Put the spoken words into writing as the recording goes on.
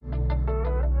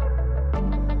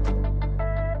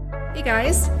Hey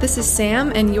guys, this is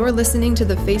Sam, and you're listening to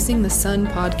the Facing the Sun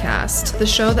podcast, the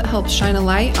show that helps shine a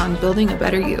light on building a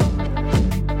better you.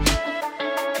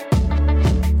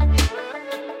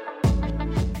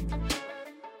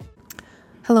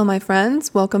 Hello, my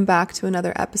friends. Welcome back to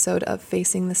another episode of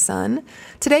Facing the Sun.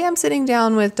 Today, I'm sitting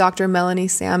down with Dr. Melanie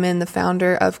Salmon, the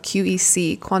founder of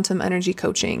QEC, Quantum Energy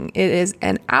Coaching. It is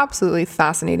an absolutely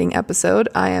fascinating episode.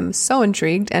 I am so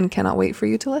intrigued and cannot wait for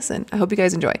you to listen. I hope you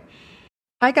guys enjoy.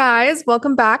 Hi, guys.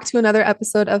 Welcome back to another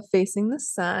episode of Facing the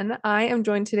Sun. I am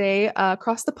joined today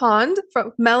across the pond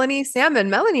from Melanie Salmon.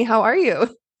 Melanie, how are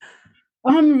you?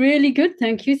 I'm really good.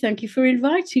 Thank you. Thank you for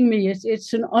inviting me.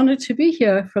 It's an honor to be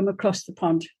here from across the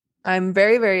pond. I'm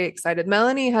very, very excited.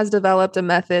 Melanie has developed a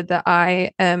method that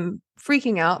I am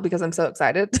freaking out because I'm so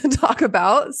excited to talk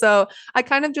about. So I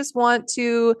kind of just want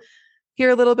to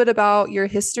hear a little bit about your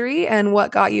history and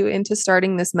what got you into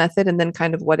starting this method and then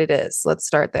kind of what it is. Let's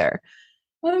start there.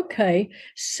 Okay.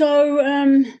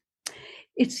 So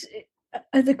it's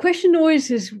the question always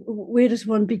is, where does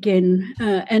one begin?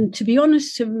 And to be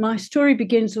honest, my story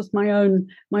begins with my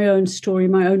own story,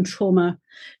 my own trauma.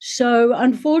 So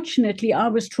unfortunately, I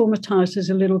was traumatized as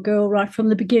a little girl right from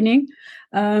the beginning.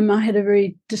 I had a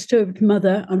very disturbed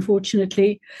mother,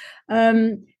 unfortunately.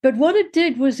 But what it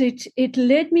did was it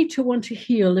led me to want to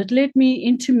heal. It led me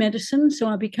into medicine. So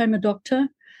I became a doctor.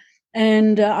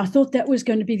 And I thought that was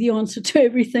going to be the answer to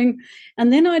everything.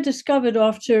 And then I discovered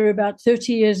after about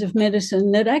 30 years of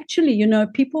medicine that actually,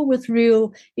 people with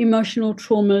real emotional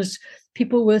traumas,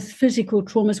 people with physical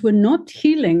traumas were not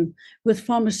healing with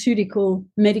pharmaceutical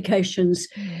medications.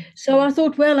 Mm-hmm. So I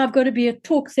thought, well, I've got to be a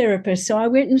talk therapist. So I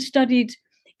went and studied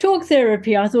talk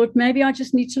therapy. I thought maybe I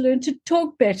just need to learn to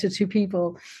talk better to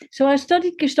people. So I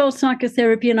studied Gestalt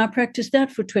psychotherapy and I practiced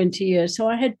that for 20 years. So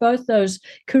I had both those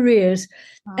careers.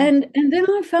 Wow. And then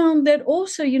I found that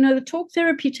also, the talk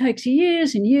therapy takes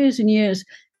years and years and years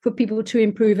for people to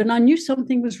improve. And I knew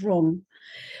something was wrong.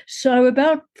 So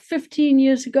about 15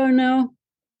 years ago now,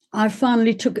 I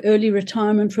finally took early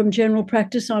retirement from general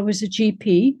practice. I was a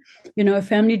GP, a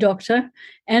family doctor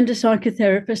and a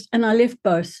psychotherapist, and I left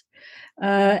both.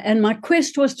 And my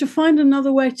quest was to find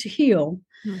another way to heal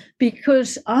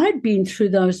because I'd been through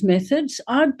those methods.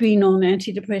 I'd been on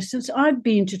antidepressants. I'd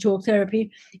been to talk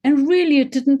therapy. And really,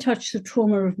 it didn't touch the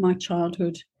trauma of my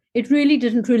childhood. It really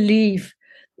didn't relieve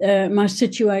my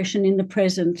situation in the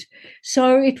present.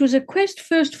 So it was a quest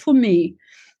first for me.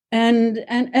 And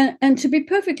to be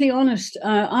perfectly honest,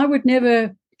 I would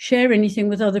never share anything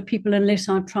with other people unless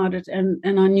I tried it and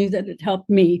I knew that it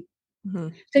helped me. Mm-hmm.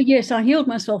 So, yes, I healed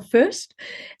myself first.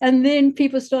 And then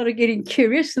people started getting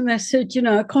curious and they said,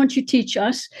 can't you teach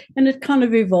us? And it kind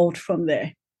of evolved from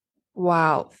there.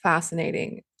 Wow.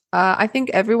 Fascinating. I think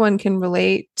everyone can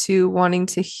relate to wanting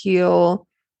to heal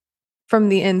from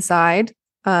the inside.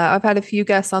 I've had a few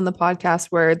guests on the podcast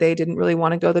where they didn't really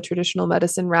want to go the traditional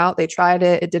medicine route. They tried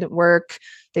it. It didn't work.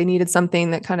 They needed something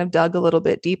that kind of dug a little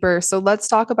bit deeper. So let's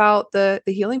talk about the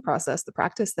healing process, the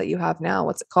practice that you have now.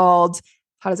 What's it called?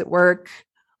 How does it work?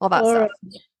 All that stuff.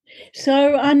 Right.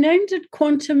 So I named it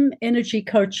Quantum Energy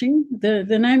Coaching. The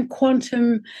name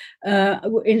Quantum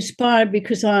inspired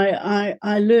because I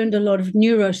learned a lot of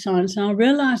neuroscience, and I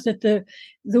realized that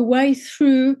the way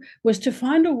through was to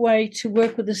find a way to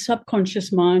work with the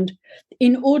subconscious mind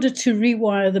in order to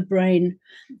rewire the brain.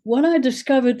 What I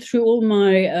discovered through all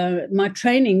my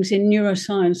trainings in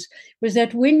neuroscience was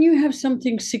that when you have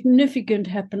something significant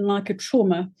happen, like a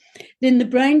trauma, then the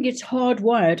brain gets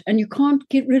hardwired, and you can't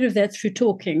get rid of that through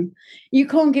talking. You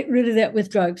can't get rid of that with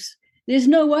drugs. There's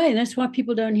no way. That's why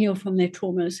people don't heal from their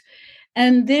traumas.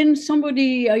 And then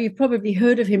somebody, you've probably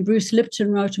heard of him, Bruce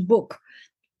Lipton, wrote a book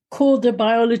called The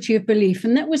Biology of Belief.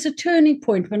 And that was a turning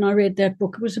point when I read that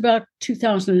book. It was about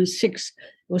 2006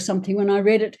 or something when I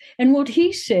read it. And what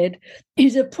he said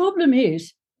is the problem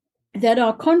is that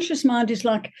our conscious mind is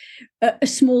like a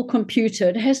small computer.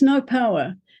 It has no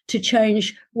power to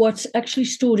change what's actually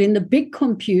stored in the big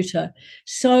computer.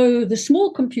 So the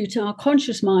small computer, our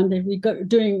conscious mind that we go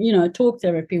doing, talk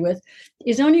therapy with,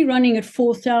 is only running at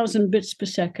 4,000 bits per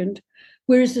second,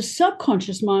 whereas the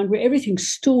subconscious mind, where everything's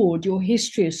stored, your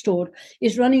history is stored,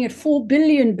 is running at 4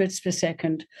 billion bits per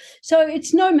second. So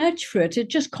it's no match for it. It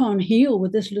just can't heal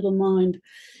with this little mind.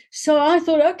 So I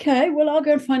thought, okay, well, I'll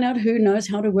go and find out who knows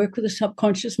how to work with the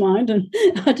subconscious mind. And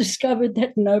I discovered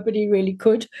that nobody really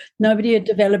could. Nobody had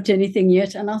developed anything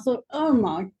yet. And I thought, oh,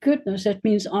 my goodness, that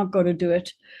means I've got to do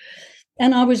it.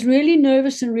 And I was really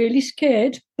nervous and really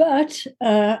scared, but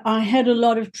I had a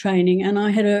lot of training, and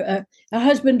I had a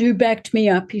husband who backed me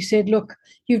up. He said, look,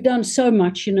 you've done so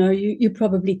much, you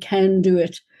probably can do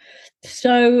it.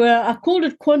 So I called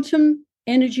it Quantum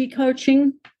energy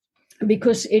coaching,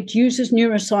 because it uses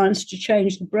neuroscience to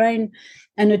change the brain,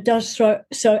 and it does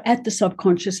so at the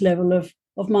subconscious level of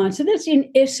mind. So that's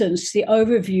in essence the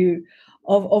overview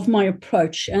of my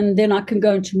approach. And then I can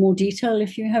go into more detail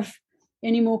if you have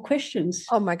any more questions.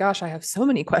 Oh my gosh, I have so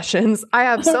many questions.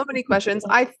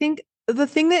 I think the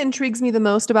thing that intrigues me the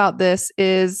most about this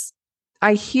is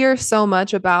I hear so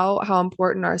much about how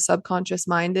important our subconscious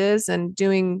mind is, and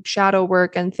doing shadow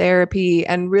work and therapy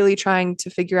and really trying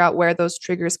to figure out where those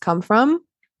triggers come from.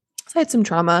 So I had some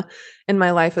trauma in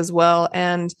my life as well.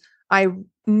 And I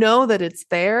know that it's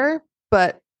there,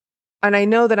 and I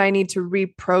know that I need to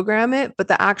reprogram it, but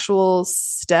the actual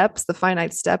steps, the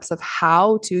finite steps of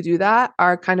how to do that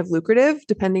are kind of lucrative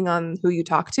depending on who you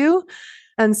talk to.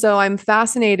 And so I'm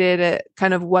fascinated at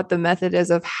kind of what the method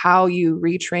is of how you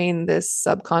retrain this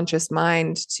subconscious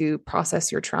mind to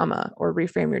process your trauma or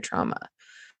reframe your trauma.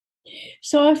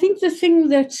 So I think the thing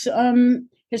that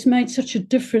has made such a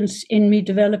difference in me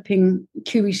developing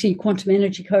QEC, quantum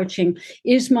energy coaching,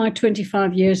 is my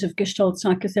 25 years of Gestalt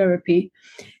psychotherapy.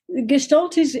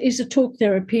 Gestalt is a talk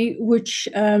therapy, which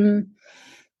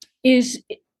it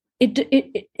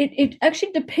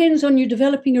actually depends on you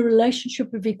developing a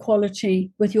relationship of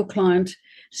equality with your client.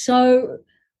 So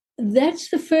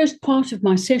that's the first part of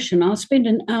my session. I'll spend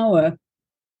an hour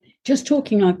just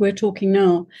talking like we're talking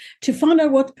now, to find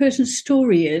out what the person's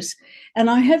story is. And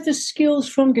I have the skills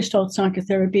from Gestalt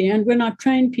psychotherapy. And when I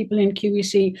train people in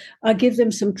QEC, I give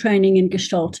them some training in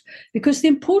Gestalt, because the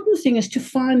important thing is to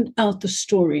find out the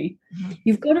story. Mm-hmm.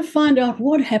 You've got to find out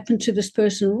what happened to this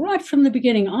person right from the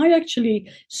beginning. I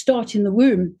actually start in the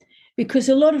womb, because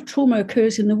a lot of trauma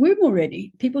occurs in the womb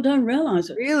already. People don't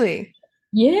realize it. Really?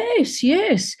 Yes.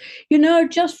 You know,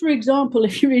 just for example,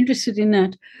 if you're interested in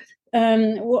that,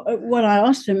 what I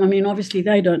asked them, I mean, obviously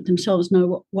they don't themselves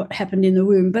know what happened in the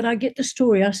womb, but I get the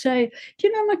story. I say, do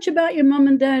you know much about your mum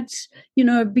and dad's,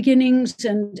 beginnings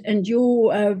and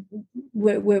your,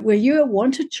 were you a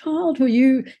wanted child? Were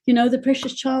you, the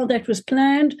precious child that was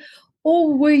planned?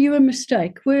 Or were you a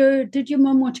mistake? Did your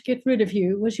mum want to get rid of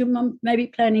you? Was your mum maybe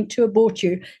planning to abort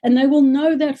you? And they will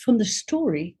know that from the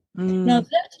story. Now,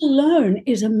 that alone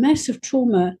is a massive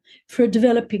trauma for a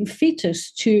developing fetus,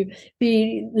 to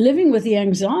be living with the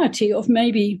anxiety of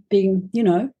maybe being,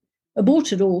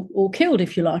 aborted or killed,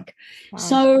 if you like.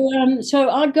 Wow. So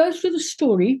I go through the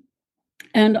story,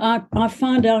 and I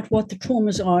find out what the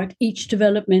traumas are at each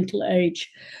developmental age.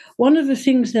 One of the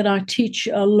things that I teach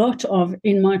a lot of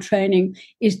in my training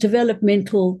is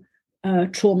developmental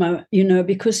trauma,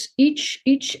 because each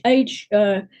age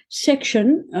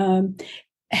section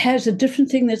has a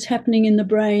different thing that's happening in the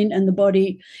brain and the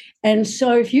body. And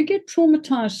so if you get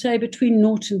traumatized, say, between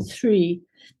 0 and 3,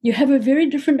 you have a very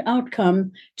different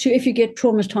outcome to if you get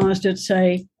traumatized at,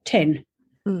 say, 10.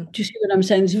 Do you see what I'm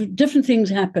saying? Different things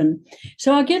happen.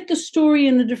 So I get the story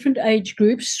in the different age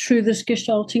groups through this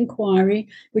Gestalt inquiry,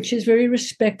 which is very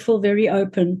respectful, very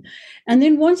open. And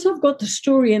then once I've got the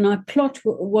story and I plot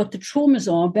what the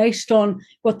traumas are based on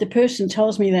what the person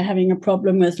tells me they're having a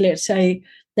problem with, let's say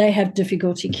they have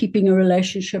difficulty keeping a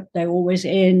relationship, they always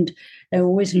end, they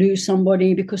always lose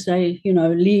somebody because they,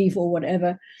 leave or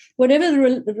whatever.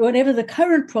 Whatever the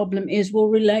current problem is will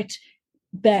relate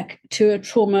back to a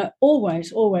trauma,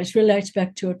 always relates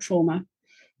back to a trauma.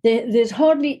 There's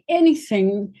hardly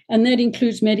anything, and that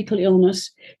includes medical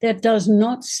illness, that does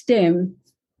not stem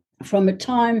from a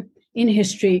time in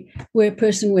history where a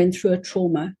person went through a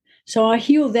trauma. So I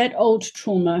heal that old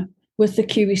trauma with the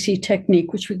QEC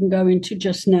technique, which we can go into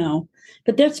just now.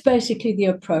 But that's basically the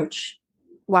approach.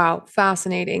 Wow,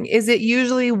 fascinating. Is it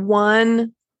usually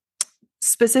one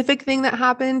specific thing that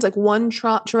happened, like one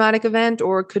traumatic event,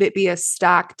 or could it be a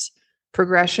stacked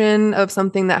progression of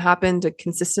something that happened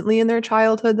consistently in their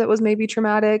childhood that was maybe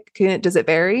traumatic? Does it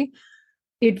vary?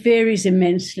 It varies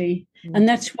immensely. And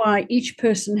that's why each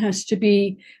person has to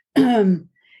be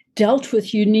dealt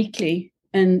with uniquely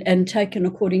and taken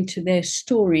according to their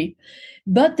story.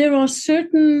 But there are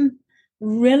certain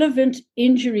relevant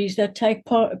injuries that take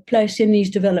place in these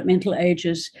developmental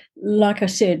ages. Like I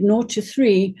said, 0 to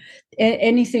 3,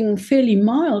 anything fairly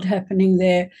mild happening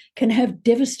there can have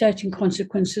devastating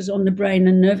consequences on the brain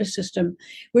and nervous system,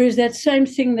 whereas that same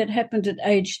thing that happened at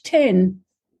age 10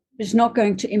 is not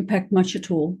going to impact much at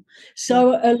all.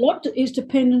 So a lot is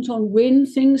dependent on when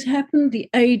things happened, the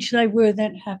age they were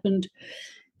that happened.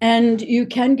 And you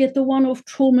can get the one-off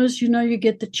traumas. You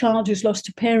get the child who's lost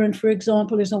a parent, for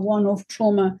example, is a one-off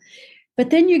trauma.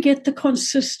 But then you get the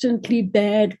consistently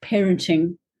bad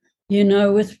parenting,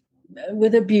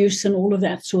 with abuse and all of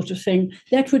that sort of thing.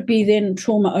 That would be then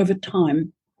trauma over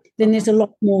time. Then there's a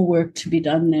lot more work to be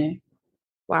done there.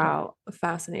 Wow,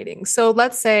 fascinating. So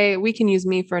let's say we can use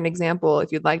me for an example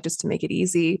if you'd like, just to make it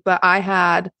easy. But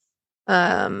I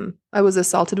was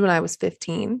assaulted when I was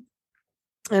 15.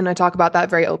 And I talk about that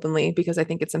very openly because I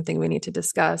think it's something we need to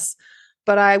discuss.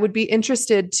 But I would be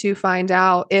interested to find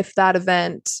out if that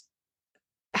event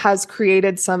has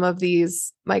created some of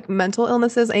these like mental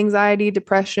illnesses, anxiety,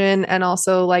 depression, and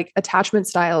also like attachment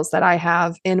styles that I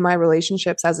have in my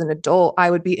relationships as an adult.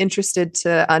 I would be interested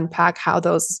to unpack how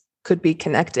those could be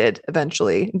connected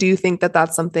eventually. Do you think that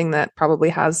that's something that probably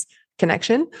has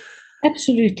connection?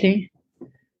 Absolutely.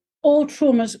 All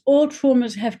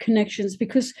traumas have connections,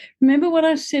 because remember what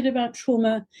I said about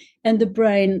trauma and the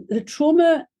brain. The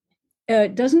trauma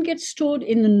doesn't get stored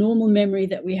in the normal memory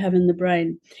that we have in the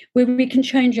brain, where we can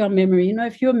change our memory. You know,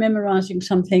 if you're memorizing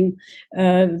something,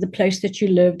 the place that you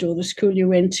lived or the school you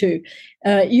went to,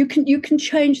 you can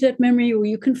change that memory, or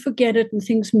you can forget it and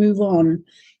things move on.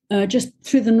 Just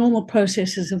through the normal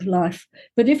processes of life.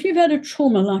 But if you've had a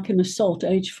trauma like an assault,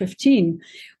 age 15,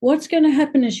 what's going to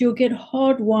happen is you'll get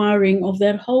hardwiring of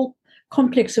that whole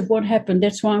complex of what happened.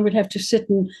 That's why I would have to sit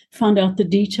and find out the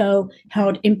detail, how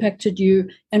it impacted you,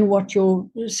 and what your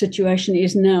situation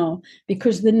is now.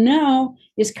 Because the now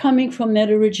is coming from that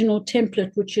original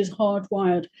template, which is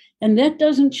hardwired. And that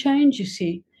doesn't change, you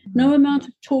see. No amount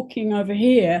of talking over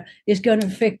here is going to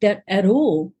affect that at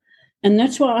all. And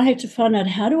that's why I had to find out,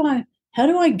 how do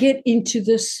I get into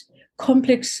this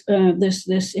complex,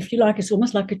 this if you like, it's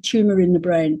almost like a tumor in the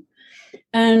brain.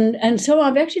 And so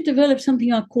I've actually developed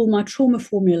something I call my trauma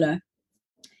formula.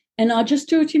 And I just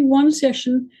do it in one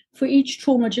session. For each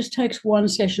trauma, just takes one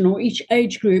session, or each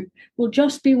age group will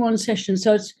just be one session.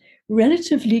 So it's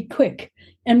relatively quick.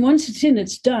 And once it's in,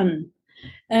 it's done.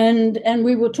 And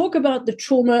we will talk about the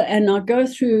trauma, and I'll go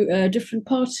through different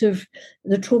parts of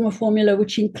the trauma formula,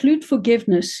 which include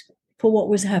forgiveness for what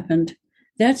was happened.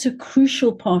 That's a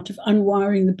crucial part of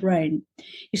unwiring the brain.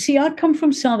 You see, I come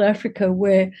from South Africa,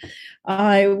 where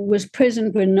I was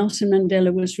present when Nelson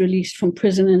Mandela was released from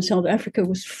prison and South Africa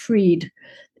was freed.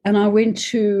 And I went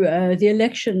to the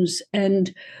elections,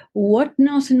 and what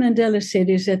Nelson Mandela said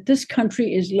is that this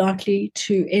country is likely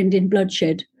to end in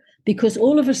bloodshed, because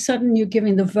all of a sudden you're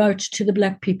giving the vote to the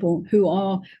black people, who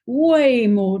are way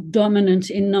more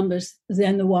dominant in numbers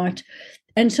than the white.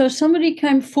 And so somebody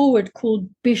came forward called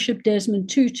Bishop Desmond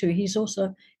Tutu. He's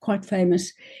also quite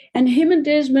famous. And him and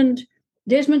Desmond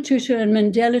Tutu and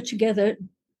Mandela together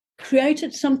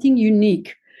created something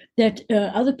unique that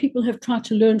other people have tried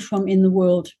to learn from in the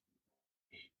world.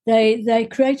 They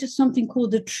created something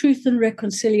called the Truth and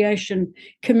Reconciliation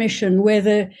Commission, where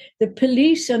the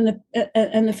police and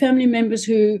the family members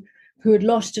who had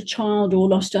lost a child or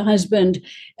lost a husband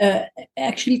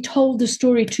actually told the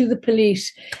story to the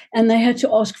police, and they had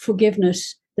to ask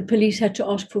forgiveness. The police had to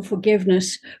ask for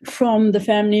forgiveness from the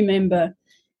family member.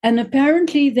 And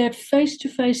apparently that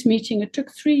face-to-face meeting, it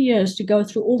took 3 years to go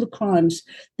through all the crimes.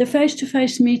 The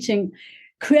face-to-face meeting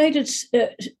created,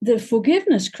 the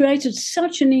forgiveness created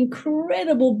such an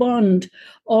incredible bond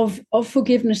of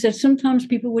forgiveness that sometimes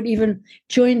people would even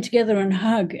join together and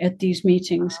hug at these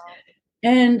meetings.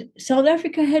 And South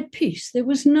Africa had peace. There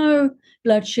was no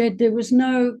bloodshed. There was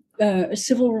no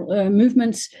civil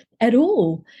movements at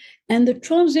all. And the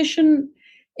transition,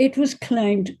 it was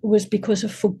claimed, was because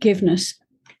of forgiveness.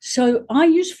 So I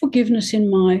use forgiveness in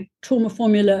my trauma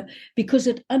formula because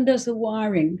it undoes the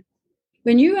wiring.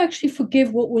 When you actually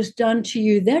forgive what was done to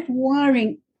you, that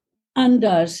wiring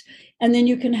undoes, and then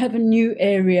you can have a new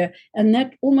area. And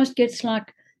that almost gets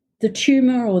like the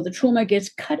tumor or the trauma gets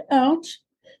cut out.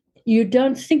 You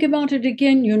don't think about it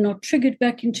again. You're not triggered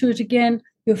back into it again.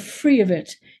 You're free of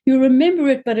it. You remember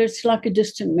it, but it's like a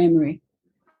distant memory.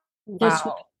 That's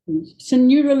what happens. It's a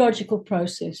neurological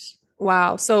process.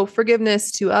 Wow. So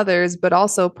forgiveness to others, but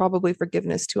also probably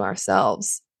forgiveness to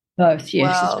ourselves. Both,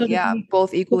 yes. Well, yeah,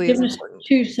 both equally as important.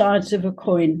 Two sides of a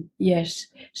coin, yes.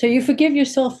 So you forgive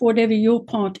yourself for whatever your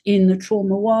part in the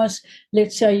trauma was.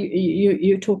 Let's say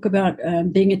you talk about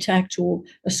being attacked or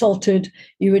assaulted,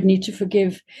 you would need to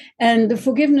forgive. And the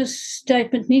forgiveness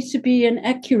statement needs to be an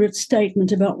accurate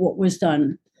statement about what was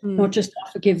done, not just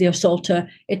I forgive the assaulter.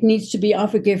 It needs to be I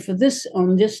forgive for this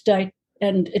on this date.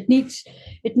 And it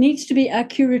needs to be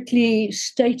accurately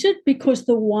stated, because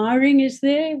the wiring is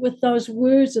there with those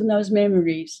words and those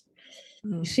memories.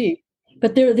 You see,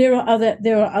 but there are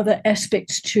other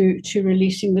aspects to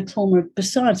releasing the trauma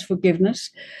besides forgiveness.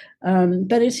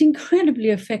 But it's incredibly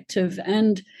effective.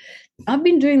 And I've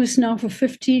been doing this now for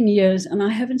 15 years, and I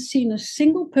haven't seen a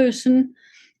single person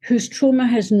whose trauma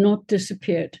has not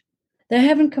disappeared. They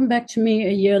haven't come back to me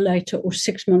a year later or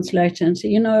 6 months later and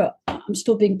say, I'm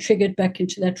still being triggered back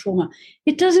into that trauma.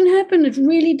 It doesn't happen. It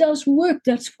really does work.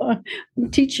 That's why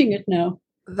I'm teaching it now.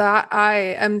 That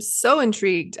I am so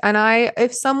intrigued. And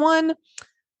if someone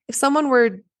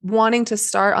were wanting to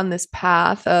start on this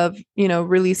path of,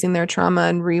 releasing their trauma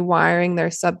and rewiring their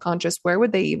subconscious, where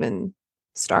would they even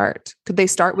start? Could they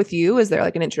start with you? Is there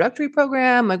like an introductory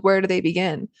program? Like, where do they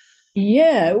begin?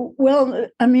 Yeah, well,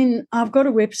 I mean, I've got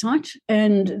a website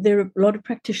and there are a lot of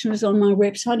practitioners on my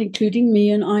website, including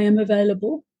me, and I am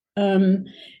available. I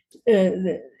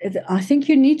think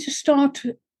you need to start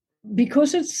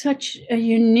because it's such a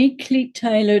uniquely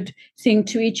tailored thing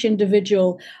to each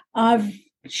individual. I've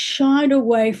shied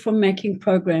away from making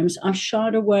programs. I've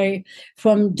shied away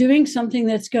from doing something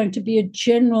that's going to be a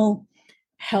general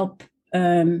help.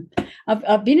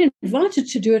 I've been invited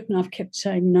to do it and I've kept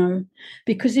saying no,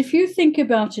 because if you think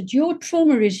about it, your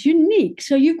trauma is unique.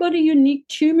 So you've got a unique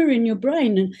tumor in your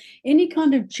brain, and any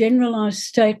kind of generalized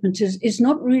statement is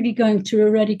not really going to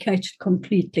eradicate it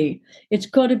completely. It's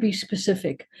got to be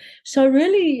specific. So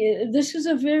really, this is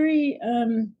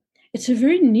it's a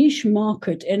very niche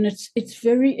market, and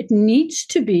it needs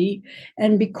to be,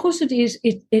 and because it is,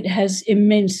 it has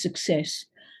immense success.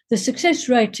 The success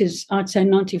rate is, I'd say,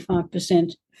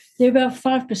 95%. There are about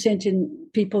 5% in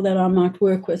people that I might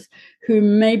work with who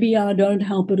maybe I don't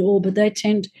help at all, but they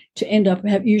tend to end up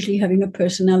usually having a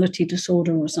personality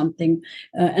disorder or something,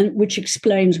 and which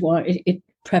explains why it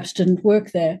perhaps didn't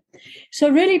work there. So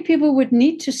really, people would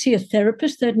need to see a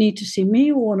therapist. They'd need to see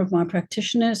me or one of my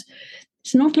practitioners.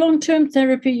 It's not long-term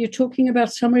therapy. You're talking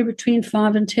about somewhere between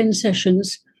 5 and 10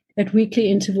 sessions at weekly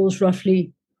intervals,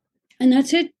 roughly, and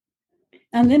that's it.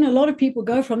 And then a lot of people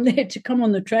go from there to come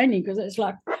on the training because it's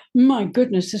like, my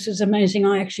goodness, this is amazing.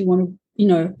 I actually want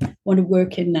to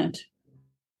work in that.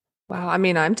 Wow. I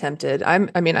mean, I'm tempted. I'm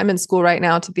in school right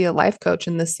now to be a life coach,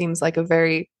 and this seems like a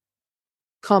very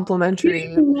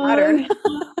complementary pattern.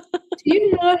 Do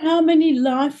you know how many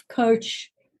life coach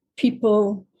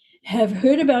people have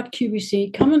heard about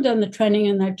QBC, come and done the training,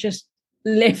 and they've just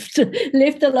left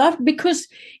the life because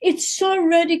it's so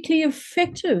radically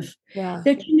effective? Yeah.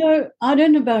 That, I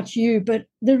don't know about you, but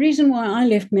the reason why I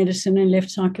left medicine and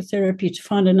left psychotherapy to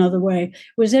find another way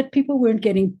was that people weren't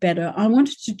getting better. I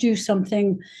wanted to do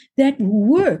something that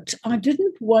worked. I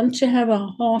didn't want to have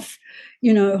a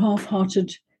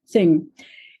half-hearted thing.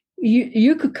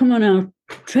 You could come on our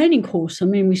training course. I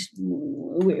mean,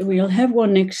 we'll have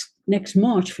one next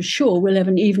March for sure. We'll have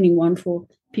an evening one for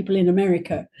people in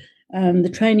America. The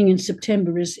training in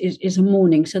September is a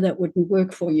morning, so that wouldn't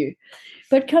work for you.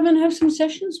 But come and have some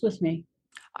sessions with me.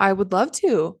 I would love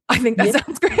to. I think that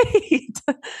sounds great.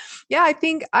 Yeah, I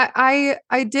think I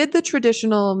did the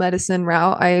traditional medicine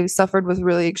route. I suffered with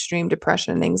really extreme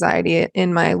depression and anxiety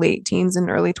in my late teens and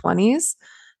early 20s.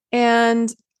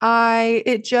 And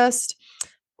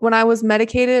when I was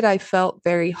medicated, I felt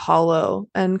very hollow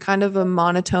and kind of a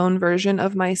monotone version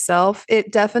of myself.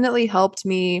 It definitely helped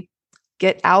me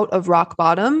get out of rock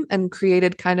bottom and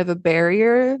created kind of a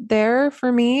barrier there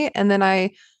for me. And then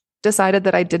I decided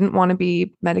that I didn't want to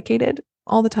be medicated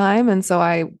all the time. And so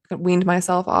I weaned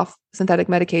myself off synthetic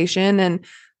medication and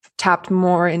tapped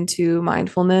more into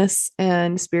mindfulness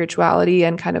and spirituality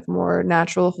and kind of more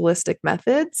natural holistic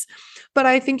methods. But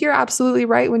I think you're absolutely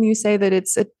right when you say that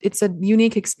it's a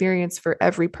unique experience for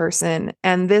every person.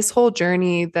 And this whole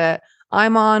journey that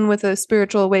I'm on with a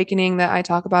spiritual awakening that I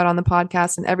talk about on the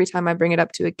podcast, and every time I bring it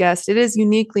up to a guest, it is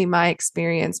uniquely my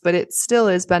experience, but it still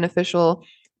is beneficial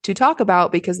to talk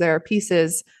about because there are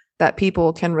pieces that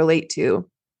people can relate to,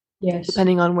 yes,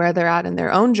 depending on where they're at in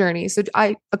their own journey. So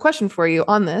a question for you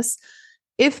on this: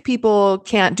 if people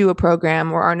can't do a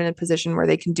program or aren't in a position where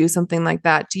they can do something like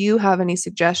that, do you have any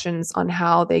suggestions on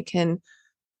how they can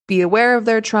be aware of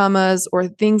their traumas or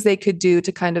things they could do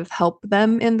to kind of help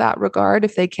them in that regard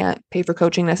if they can't pay for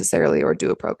coaching necessarily or do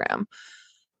a program?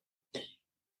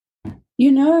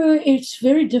 It's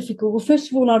very difficult. Well, first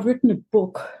of all, I've written a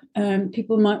book.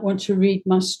 People might want to read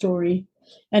my story,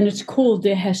 and it's called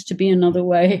There Has to Be Another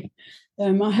Way.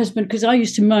 My husband, because I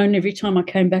used to moan every time I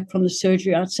came back from the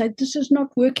surgery, I'd say, this is not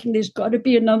working, there's got to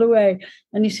be another way.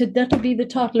 And he said, that'll be the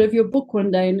title of your book one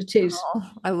day, and it is.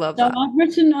 Oh, I love that.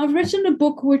 I've written a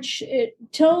book which it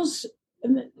tells,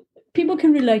 people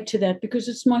can relate to that because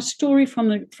it's my story from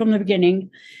the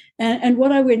beginning and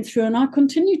what I went through, and I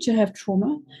continue to have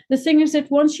trauma. The thing is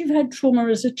that once you've had trauma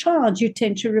as a child, you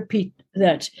tend to repeat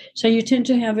that. So you tend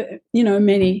to have,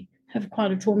 many have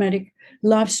quite a traumatic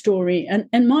life story,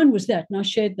 and mine was that, and I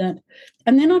shared that.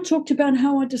 And then I talked about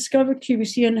how I discovered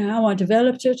QVC and how I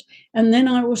developed it, and then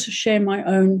I also share my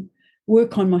own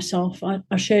work on myself.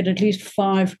 I shared at least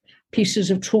 5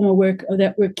 pieces of trauma work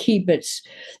that were key bits.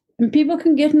 And people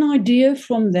can get an idea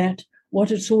from that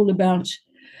what it's all about.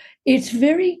 It's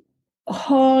very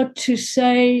hard to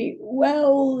say,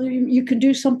 well, you can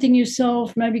do something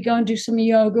yourself, maybe go and do some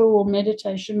yoga or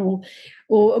meditation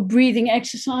or breathing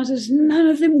exercises. None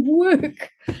of them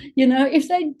work. If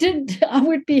they did, I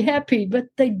would be happy, but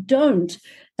they don't.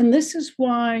 And this is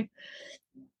why,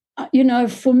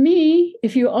 for me,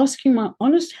 if you're asking my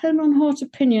honest hand on heart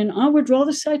opinion, I would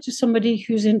rather say to somebody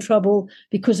who's in trouble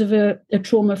because of a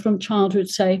trauma from childhood,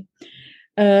 say,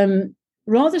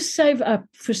 rather save up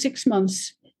for 6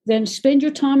 months than spend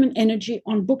your time and energy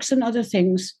on books and other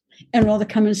things, and rather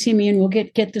come and see me and we'll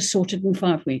get this sorted in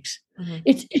 5 weeks. Mm-hmm.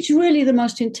 It's really the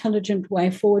most intelligent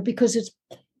way forward because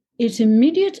it's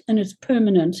immediate and it's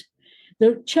permanent.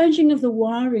 The changing of the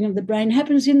wiring of the brain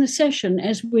happens in the session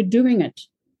as we're doing it.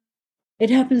 It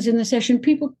happens in the session.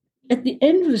 People at the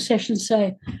end of the session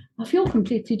say, I feel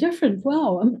completely different.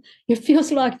 Wow. It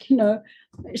feels like,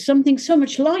 something so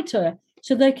much lighter.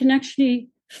 So they can actually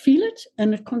feel it,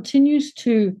 and it continues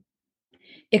to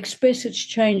express its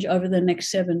change over the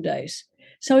next 7 days.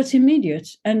 So it's immediate,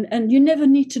 and you never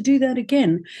need to do that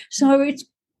again. So it's,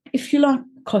 if you like,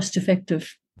 cost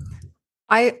effective.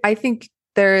 I think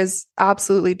there is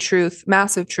absolutely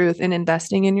massive truth in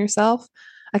investing in yourself.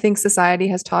 I think society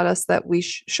has taught us that we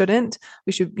shouldn't.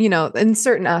 We should, in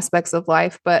certain aspects of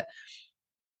life. But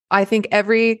I think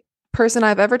every person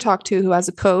I've ever talked to who has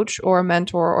a coach or a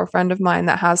mentor or a friend of mine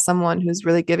that has someone who's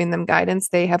really giving them guidance,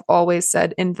 they have always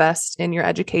said, invest in your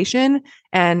education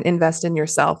and invest in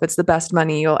yourself. It's the best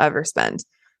money you'll ever spend.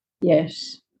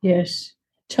 Yes.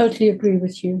 Totally agree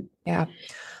with you. Yeah.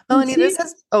 Melanie,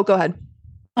 go ahead.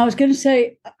 I was going to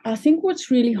say, I think what's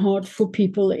really hard for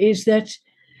people is that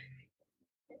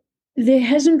there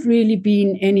hasn't really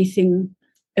been anything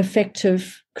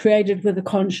effective created with a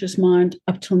conscious mind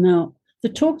up till now. The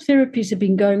talk therapies have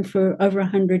been going for over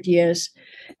 100 years.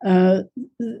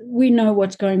 We know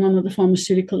what's going on with the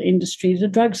pharmaceutical industry. The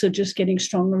drugs are just getting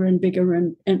stronger and bigger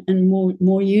and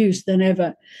more used than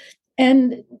ever.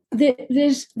 And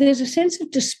there's a sense of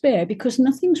despair because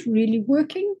nothing's really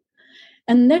working.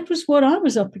 And that was what I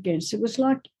was up against. It was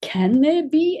like, can there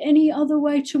be any other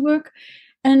way to work?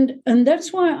 And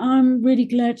that's why I'm really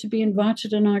glad to be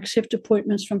invited, and I accept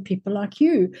appointments from people like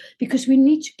you, because we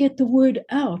need to get the word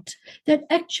out that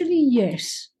actually,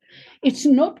 yes, it's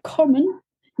not common.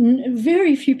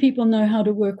 Very few people know how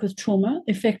to work with trauma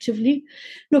effectively.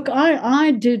 Look,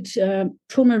 I did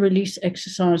trauma release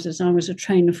exercises. I was a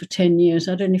trainer for 10 years.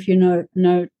 I don't know if you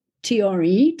know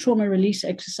TRE, trauma release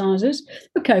exercises.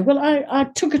 Okay, well, I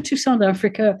took it to South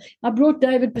Africa. I brought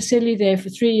David Baselli there for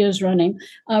 3 years running.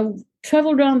 I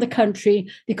traveled around the country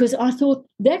because I thought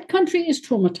that country is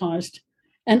traumatized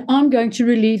and I'm going to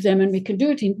relieve them, and we can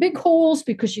do it in big halls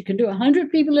because you can do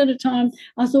 100 people at a time.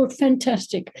 I thought,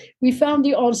 fantastic. We found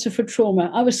the answer for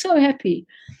trauma. I was so happy.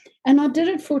 And I did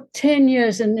it for 10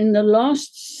 years. And in the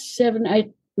last 7, 8,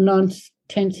 9th,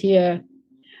 10th year,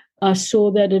 I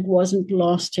saw that it wasn't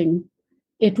lasting.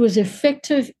 It was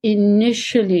effective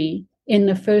initially in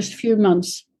the first few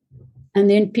months, and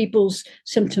then people's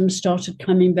symptoms started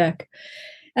coming back.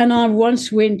 And I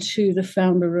once went to the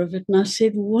founder of it and I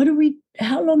said,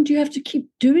 how long do you have to keep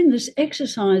doing this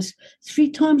exercise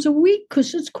 3 times a week?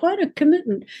 Because it's quite a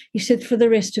commitment. He said, for the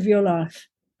rest of your life.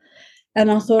 And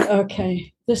I thought,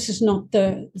 okay, this is not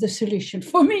the solution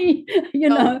for me.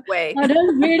 No way. I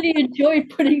don't really enjoy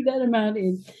putting that amount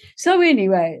in. So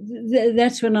anyway,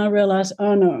 that's when I realized,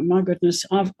 oh no, my goodness,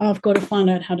 I've got to find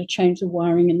out how to change the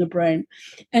wiring in the brain.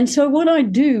 And so what I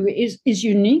do is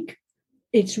unique,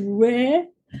 it's rare,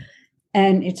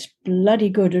 and it's bloody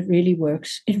good. It really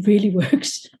works. It really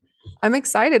works. I'm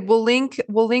excited. We'll link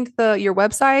your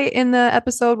website in the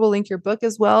episode. We'll link your book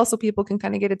as well, so people can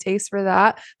kind of get a taste for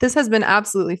that. This has been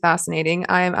absolutely fascinating.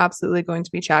 I am absolutely going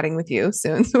to be chatting with you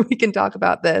soon so we can talk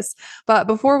about this. But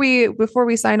before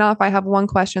we sign off, I have one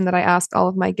question that I ask all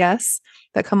of my guests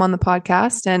that come on the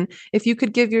podcast. And if you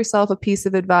could give yourself a piece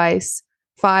of advice,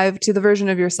 to the version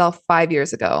of yourself 5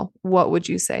 years ago, what would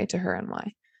you say to her and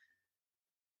why?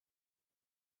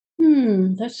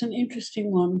 That's an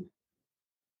interesting one.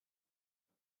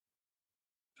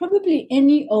 Probably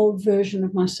any old version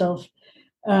of myself,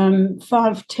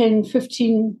 5, 10,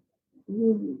 15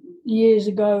 years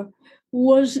ago,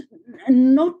 was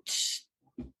not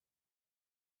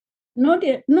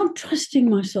trusting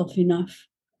myself enough.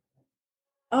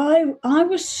 I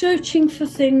was searching for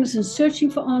things and searching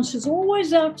for answers,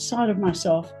 always outside of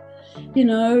myself.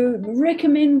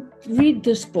 Read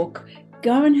this book.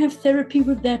 go and have therapy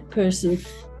with that person.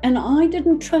 And I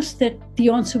didn't trust that the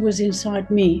answer was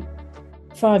inside me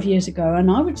 5 years ago.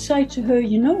 And I would say to her,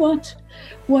 you know what?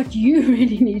 What you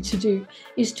really need to do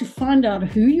is to find out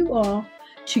who you are,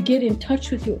 to get in touch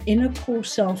with your inner core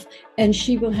self, and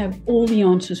she will have all the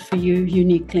answers for you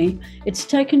uniquely. It's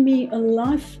taken me a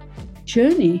life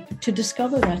journey to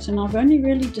discover that, and I've only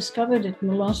really discovered it in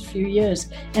the last few years.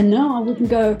 And now I wouldn't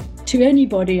go to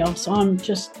anybody else. I'm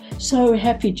just so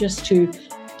happy just to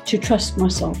trust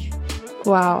myself.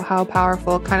 Wow, how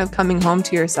powerful. Kind of coming home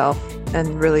to yourself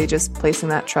and really just placing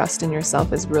that trust in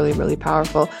yourself is really, really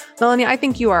powerful. Melanie, I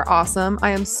think you are awesome. I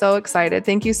am so excited.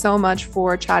 Thank you so much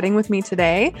for chatting with me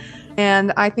today.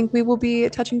 And I think we will be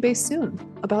touching base soon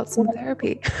about some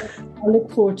therapy. I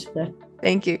look forward to that.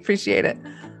 Thank you. Appreciate it.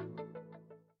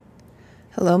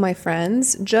 Hello, my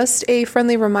friends. Just a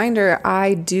friendly reminder,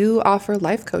 I do offer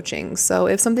life coaching. So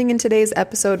if something in today's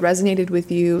episode resonated with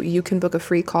you, you can book a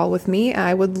free call with me.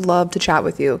 I would love to chat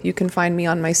with you. You can find me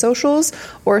on my socials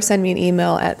or send me an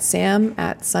email at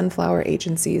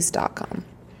sam@sunfloweragencies.com.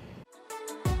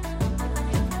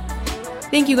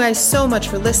 Thank you guys so much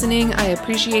for listening. I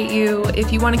appreciate you.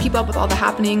 If you want to keep up with all the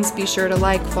happenings, be sure to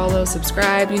like, follow,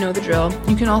 subscribe. You know the drill.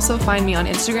 You can also find me on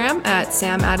Instagram at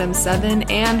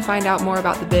samadams7 and find out more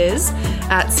about the biz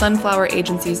at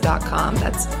sunfloweragencies.com.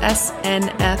 That's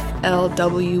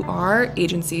SNFLWR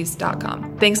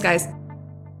agencies.com. Thanks, guys.